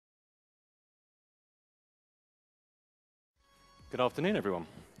Good afternoon, everyone.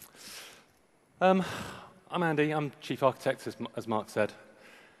 I'm Andy. I'm Chief Architect, as Mark said.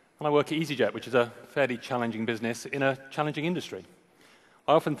 And I work at easyJet, which is a fairly challenging business in a challenging industry.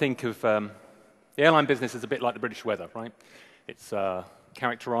 I often think of the airline business as a bit like the British weather, right? It's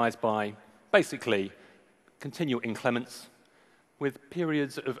characterized by basically continual inclements with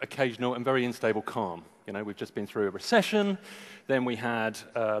periods of occasional and very unstable calm. You know, we've just been through a recession, then we had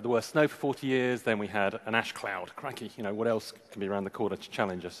the worst snow for 40 years, then we had an ash cloud. Cracky, you know, what else can be around the corner to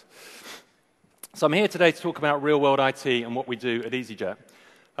challenge us? So I'm here today to talk about real-world IT and what we do at easyJet.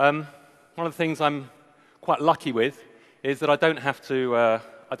 One of the things I'm quite lucky with is that I don't have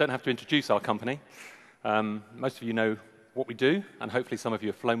to introduce our company. Most of you know what we do, and hopefully some of you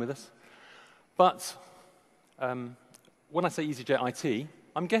have flown with us. But when I say easyJet IT,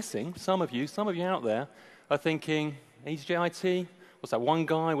 I'm guessing some of you out there are thinking, easyJet IT? What's that one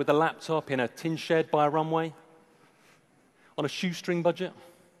guy with a laptop in a tin shed by a runway on a shoestring budget?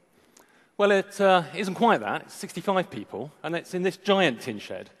 Well, it isn't quite that. It's 65 people, and it's in this giant tin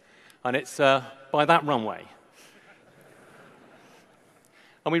shed, and it's by that runway.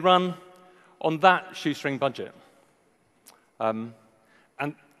 And we run on that shoestring budget. And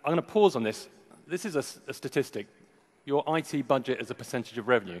I'm going to pause on this. This is a statistic. Your IT budget as a percentage of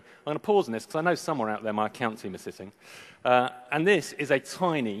revenue. I'm going to pause on this because I know somewhere out there my account team is sitting. And this is a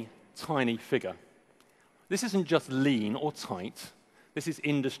tiny, tiny figure. This isn't just lean or tight. This is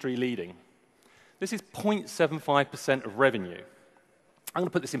industry leading. This is 0.75% of revenue. I'm going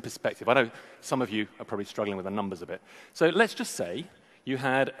to put this in perspective. I know some of you are probably struggling with the numbers a bit. So let's just say you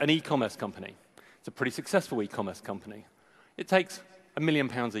had an e-commerce company. It's a pretty successful e-commerce company. It takes £1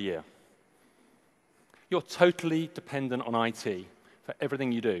 million a year. You're totally dependent on IT for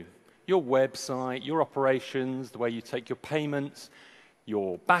everything you do. Your website, your operations, the way you take your payments,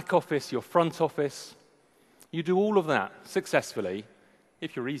 your back office, your front office. You do all of that successfully,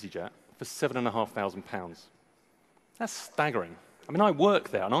 if you're easyJet, for £7,500. That's staggering. I mean, I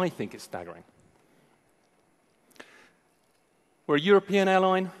work there, and I think it's staggering. We're a European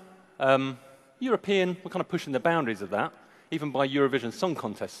airline. European, we're kind of pushing the boundaries of that, even by Eurovision Song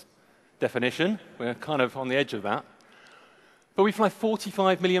Contest definition. We're kind of on the edge of that. But we fly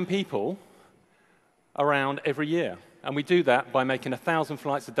 45 million people around every year. And we do that by making 1,000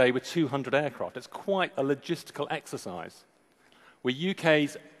 flights a day with 200 aircraft. It's quite a logistical exercise. We're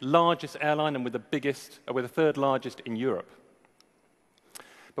UK's largest airline, and we're the third largest in Europe.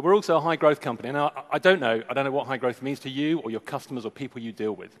 But we're also a high-growth company. Now, I don't know what high growth means to you or your customers or people you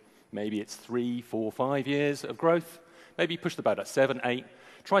deal with. Maybe it's 3, 4, 5 years of growth. Maybe you push the boat at 7, 8.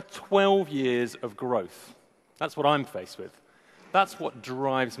 Try 12 years of growth. That's what I'm faced with. That's what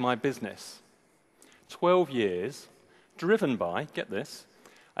drives my business. 12 years driven by, get this,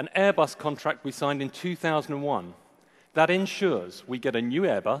 an Airbus contract we signed in 2001 that ensures we get a new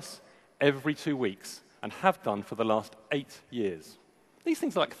Airbus every 2 weeks and have done for the last 8 years. These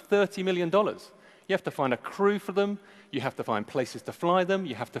things are like $30 million. You have to find a crew for them. You have to find places to fly them.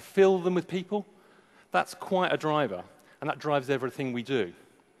 You have to fill them with people. That's quite a driver, and that drives everything we do.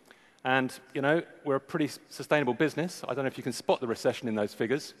 And, you know, we're a pretty sustainable business. I don't know if you can spot the recession in those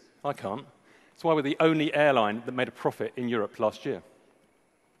figures. I can't. That's why we're the only airline that made a profit in Europe last year.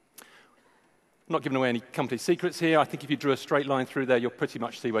 I'm not giving away any company secrets here. I think if you drew a straight line through there, you'll pretty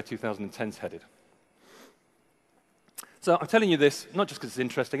much see where 2010's headed. So I'm telling you this, not just because it's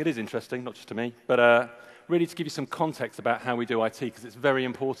interesting. It is interesting, not just to me, but really to give you some context about how we do IT, because it's very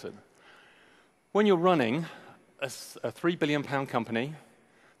important. When you're running a £3 billion company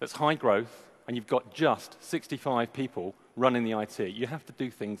that's high growth, and you've got just 65 people running the IT, you have to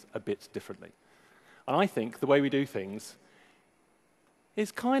do things a bit differently. And I think the way we do things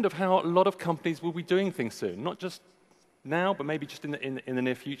is kind of how a lot of companies will be doing things soon, not just now, but maybe just in the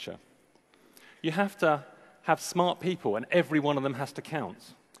near future. You have to have smart people, and every one of them has to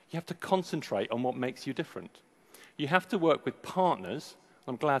count. You have to concentrate on what makes you different. You have to work with partners,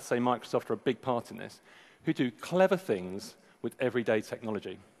 I'm glad to say Microsoft are a big part in this, who do clever things with everyday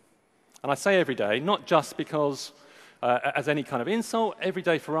technology. And I say every day, not just because, as any kind of insult, every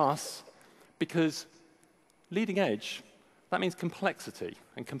day for us, because leading edge, that means complexity,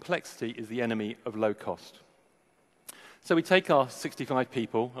 and complexity is the enemy of low cost. So we take our 65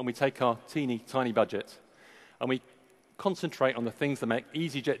 people, and we take our teeny, tiny budget, and we concentrate on the things that make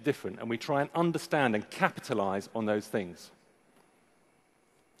easyJet different, and we try and understand and capitalize on those things.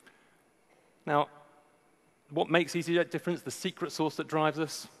 Now, what makes easyJet different, the secret sauce that drives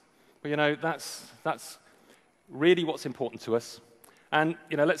us? Well, you know, that's really what's important to us. And,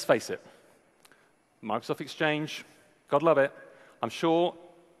 you know, let's face it, Microsoft Exchange, God love it. I'm sure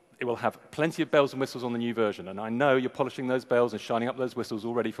it will have plenty of bells and whistles on the new version. And I know you're polishing those bells and shining up those whistles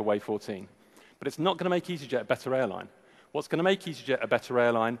already for Wave 14. But it's not going to make easyJet a better airline. What's going to make easyJet a better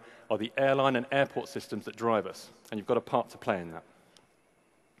airline are the airline and airport systems that drive us. And you've got a part to play in that.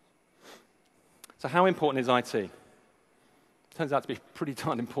 So how important is IT? Turns out to be pretty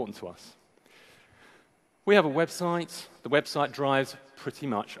darn important to us. We have a website. The website drives pretty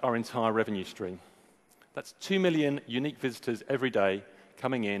much our entire revenue stream. That's 2 million unique visitors every day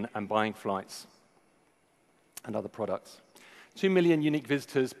coming in and buying flights and other products. 2 million unique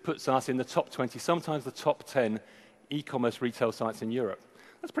visitors puts us in the top 20, sometimes the top 10 e-commerce retail sites in Europe.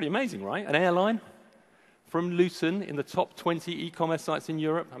 That's pretty amazing, right? An airline from Luton in the top 20 e-commerce sites in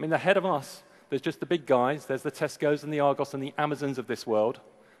Europe. I mean, ahead of us, there's just the big guys. There's the Tesco's and the Argos and the Amazons of this world.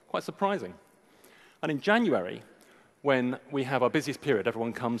 Quite surprising. And in January, when we have our busiest period,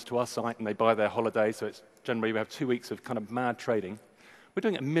 everyone comes to our site and they buy their holiday, so it's generally we have 2 weeks of kind of mad trading. We're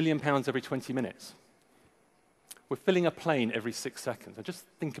doing £1 million every 20 minutes. We're filling a plane every 6 seconds. And just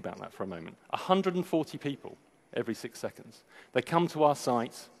think about that for a moment. 140 people every 6 seconds. They come to our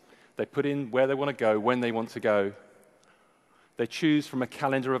site, they put in where they want to go, when they want to go. They choose from a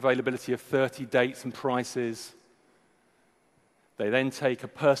calendar availability of 30 dates and prices. They then take a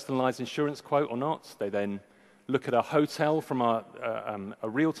personalized insurance quote or not. They then look at a hotel from a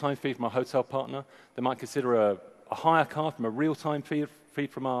real-time feed from our hotel partner. They might consider a hire car from a real-time feed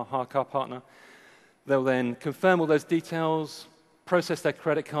from our hire car partner. They'll then confirm all those details, process their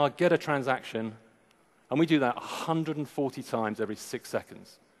credit card, get a transaction, and we do that 140 times every 6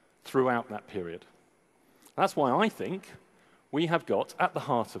 seconds throughout that period. That's why I think we have got, at the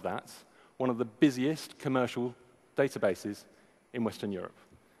heart of that, one of the busiest commercial databases in Western Europe.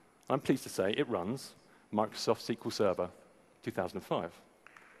 I'm pleased to say it runs Microsoft SQL Server 2005.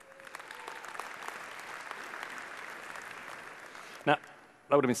 Now,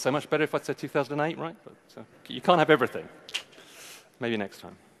 that would have been so much better if I'd said 2008, right? But you can't have everything. Maybe next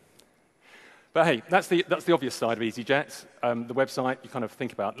time. But hey, that's the obvious side of easyJet. The website you kind of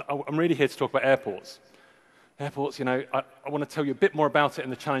think about. I'm really here to talk about airports. Airports, you know, I want to tell you a bit more about it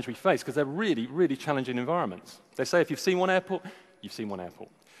and the challenge we face, because they're really, really challenging environments. They say if you've seen one airport, you've seen one airport.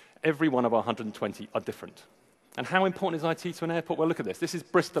 Every one of our 120 are different. And how important is IT to an airport? Well, look at this. This is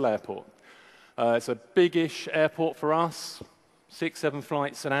Bristol Airport. It's a big-ish airport for us, 6, 7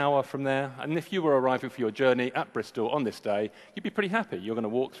 flights an hour from there. And if you were arriving for your journey at Bristol on this day, you'd be pretty happy. You're going to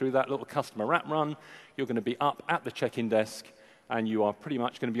walk through that little customer wrap run. You're going to be up at the check-in desk, and you are pretty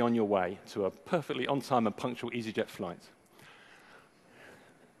much going to be on your way to a perfectly on-time and punctual easyJet flight.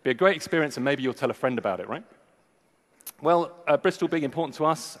 Be a great experience, and maybe you'll tell a friend about it, right? Well, Bristol, being important to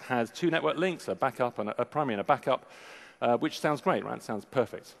us, has 2 network links, a backup and a primary and a backup, which sounds great, right? Sounds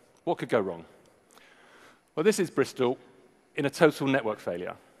perfect. What could go wrong? Well, this is Bristol in a total network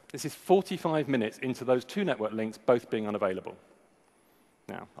failure. This is 45 minutes into those 2 network links both being unavailable.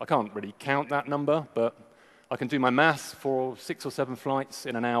 Now, I can't really count that number, but I can do my maths for 6 or 7 flights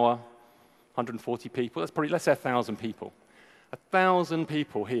in an hour, 140 people. That's probably, let's say, 1,000 people. 1,000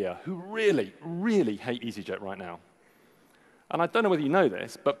 people here who really, really hate easyJet right now. And I don't know whether you know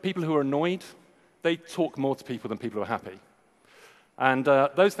this, but people who are annoyed, they talk more to people than people who are happy. And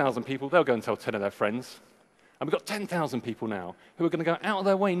those 1,000 people, they'll go and tell 10 of their friends. And we've got 10,000 people now who are going to go out of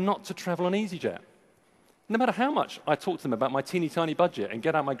their way not to travel on easyJet. No matter how much I talk to them about my teeny tiny budget and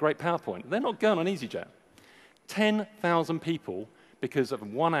get out my great PowerPoint, they're not going on easyJet. 10,000 people because of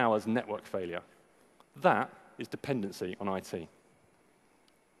 1 hour's network failure. That is dependency on IT.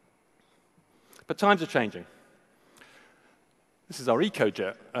 But times are changing. This is our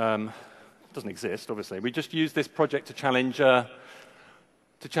ecoJet. It doesn't exist, obviously. We just used this project to challenge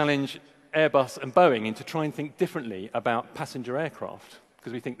Airbus and Boeing into try and think differently about passenger aircraft,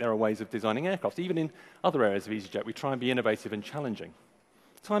 because we think there are ways of designing aircraft. Even in other areas of easyJet, we try and be innovative and challenging.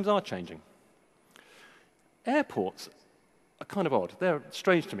 Times are changing. Airports are kind of odd. They're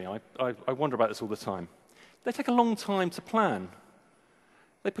strange to me. I wonder about this all the time. They take a long time to plan.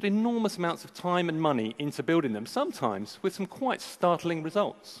 They put enormous amounts of time and money into building them, sometimes with some quite startling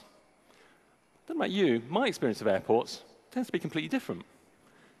results. I don't know about you, my experience of airports tends to be completely different.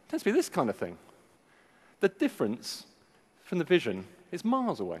 It tends to be this kind of thing. The difference from the vision is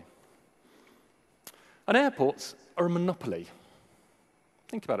miles away. And airports are a monopoly.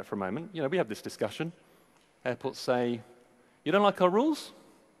 Think about it for a moment. You know, we have this discussion. Airports say, you don't like our rules?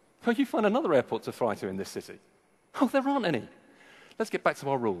 Well, you find another airport to fly to in this city. Oh, there aren't any. Let's get back to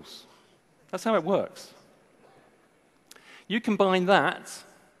our rules. That's how it works. You combine that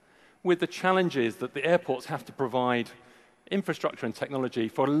with the challenges that the airports have to provide infrastructure and technology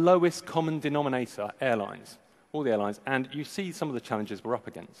for lowest common denominator airlines. all the airlines, and you see some of the challenges we're up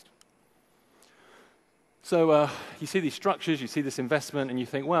against. So you see these structures, you see this investment, and you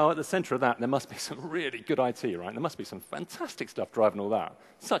think, well, at the center of that, there must be some really good IT, right? There must be some fantastic stuff driving all that.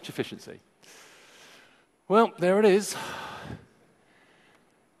 Such efficiency. Well, there it is.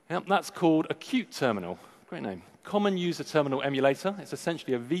 Yep, that's called a Qt terminal. Great name. Common User Terminal Emulator. It's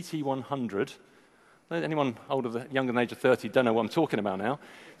essentially a VT100. Anyone younger than the age of 30 don't know what I'm talking about now.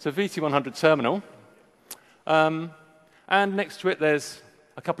 It's a VT100 terminal. And next to it, there's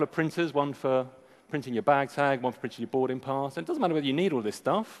a couple of printers, one for printing your bag tag, one for printing your boarding pass. And it doesn't matter whether you need all this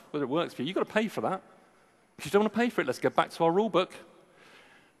stuff, whether it works for you. You've got to pay for that. If you don't want to pay for it, let's go back to our rule book.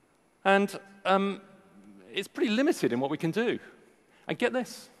 And it's pretty limited in what we can do. And get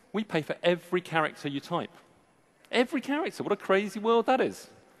this, we pay for every character you type. Every character. What a crazy world that is.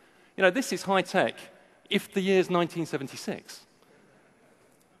 You know, this is high tech if the year's 1976.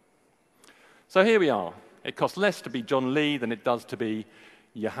 So here we are. It costs less to be John Lee than it does to be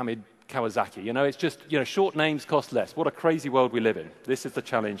Yohamid Kawasaki. You know, it's just, you know, short names cost less. What a crazy world we live in. This is the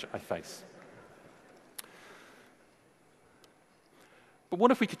challenge I face. But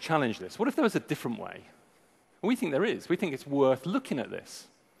what if we could challenge this? What if there was a different way? Well, we think there is. We think it's worth looking at this.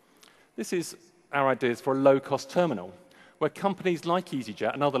 This is our ideas for a low-cost terminal, where companies like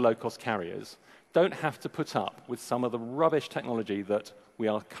easyJet and other low-cost carriers don't have to put up with some of the rubbish technology that we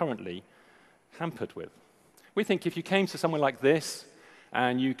are currently hampered with. We think if you came to somewhere like this,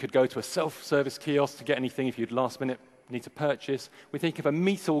 and you could go to a self-service kiosk to get anything if you'd last minute need to purchase. We think if a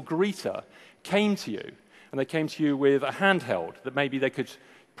meet or greeter came to you, and they came to you with a handheld that maybe they could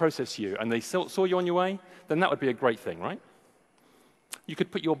process you, and they saw you on your way, then that would be a great thing, right? You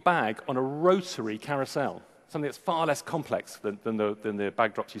could put your bag on a rotary carousel, something that's far less complex than the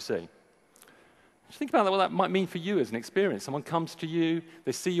bag drops you see. Just think about what that might mean for you as an experience. Someone comes to you,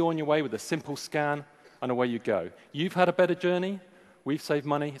 they see you on your way with a simple scan, and away you go. You've had a better journey. We've saved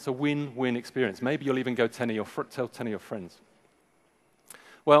money. It's a win-win experience. Maybe you'll even go tell 10 of your friends.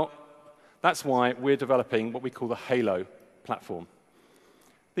 Well, that's why we're developing what we call the Halo platform.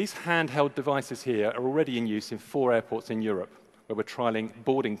 These handheld devices here are already in use in 4 airports in Europe, where we're trialing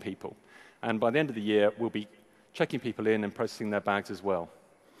boarding people. And by the end of the year, we'll be checking people in and processing their bags as well.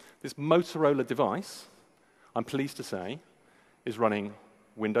 This Motorola device, I'm pleased to say, is running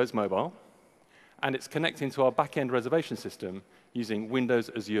Windows Mobile, and it's connecting to our back-end reservation system using Windows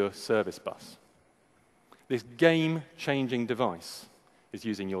Azure Service Bus. This game-changing device is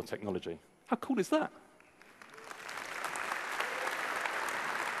using your technology. How cool is that?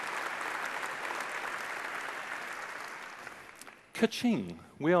 Ka-ching.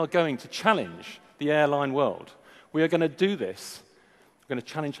 We are going to challenge the airline world. We are going to do this. We're going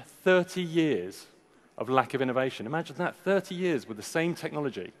to challenge 30 years of lack of innovation. Imagine that, 30 years with the same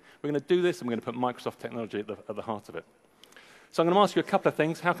technology. We're going to do this, and we're going to put Microsoft technology at the heart of it. So I'm going to ask you a couple of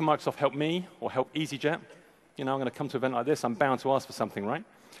things. How can Microsoft help me or help easyJet? You know, I'm going to come to an event like this. I'm bound to ask for something, right?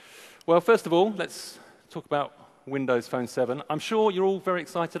 Well, first of all, let's talk about Windows Phone 7. I'm sure you're all very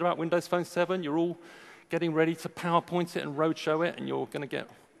excited about Windows Phone 7. You're all getting ready to PowerPoint it and roadshow it, and you're going to get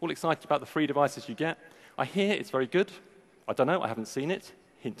all excited about the free devices you get. I hear it's very good. I don't know. I haven't seen it.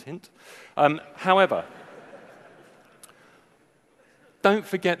 Hint, hint. However, don't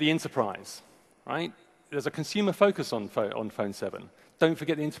forget the enterprise, right? There's a consumer focus on Phone 7. Don't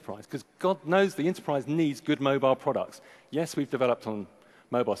forget the enterprise, because God knows the enterprise needs good mobile products. Yes, we've developed on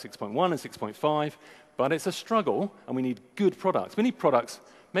mobile 6.1 and 6.5, but it's a struggle, and we need good products. We need products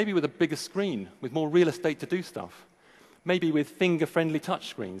maybe with a bigger screen, with more real estate to do stuff, maybe with finger-friendly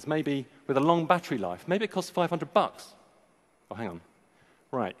touchscreens, maybe with a long battery life. Maybe it costs $500. Oh, hang on.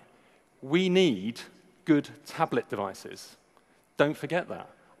 Right. We need good tablet devices. Don't forget that.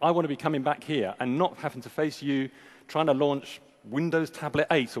 I want to be coming back here and not having to face you trying to launch Windows Tablet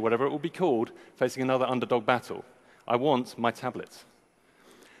 8 or whatever it will be called, facing another underdog battle. I want my tablets.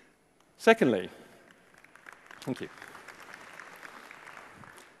 Secondly, thank you.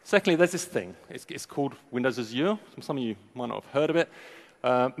 Secondly, there's this thing. It's called Windows Azure. Some of you might not have heard of it,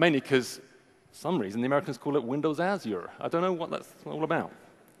 mainly because for some reason the Americans call it Windows Azure. I don't know what that's all about.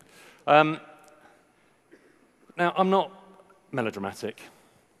 Now, I'm not melodramatic.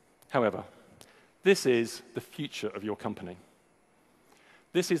 However, this is the future of your company.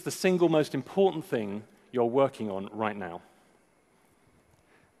 This is the single most important thing you're working on right now.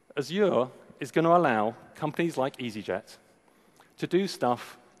 Azure is going to allow companies like easyJet to do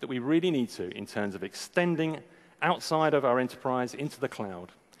stuff that we really need to in terms of extending outside of our enterprise into the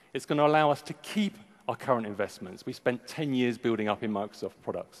cloud. It's going to allow us to keep our current investments. We spent 10 years building up in Microsoft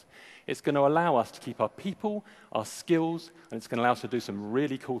products. It's going to allow us to keep our people, our skills, and it's going to allow us to do some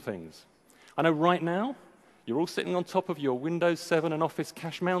really cool things. I know right now, You're all sitting on top of your Windows 7 and Office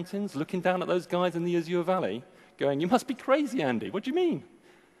cache mountains, looking down at those guys in the Azure Valley, going, you must be crazy, Andy. What do you mean?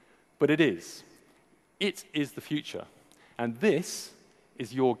 But it is. It is the future. And this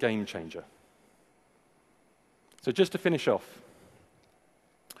is your game changer. So just to finish off,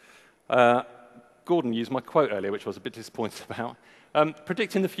 Gordon used my quote earlier, which I was a bit disappointed about.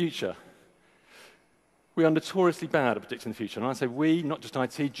 Predicting the future. We are notoriously bad at predicting the future. And I say we, not just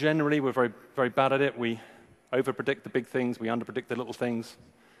IT, generally we're very, very bad at it. We over-predict the big things, we under-predict the little things.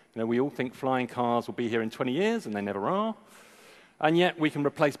 We all think flying cars will be here in 20 years, and they never are. And yet we can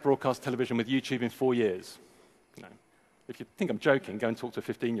replace broadcast television with YouTube in 4 years. If you think I'm joking, go and talk to a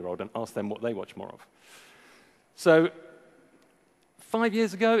 15-year-old and ask them what they watch more of. So 5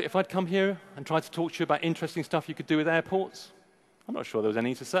 years ago, if I'd come here and tried to talk to you about interesting stuff you could do with airports, I'm not sure there was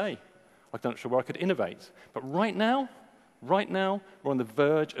anything to say. I'm not sure where I could innovate. But right now, we're on the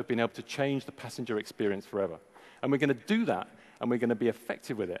verge of being able to change the passenger experience forever. And we're going to do that, and we're going to be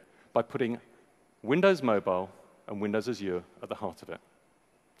effective with it by putting Windows Mobile and Windows Azure at the heart of it.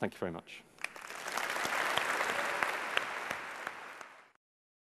 Thank you very much.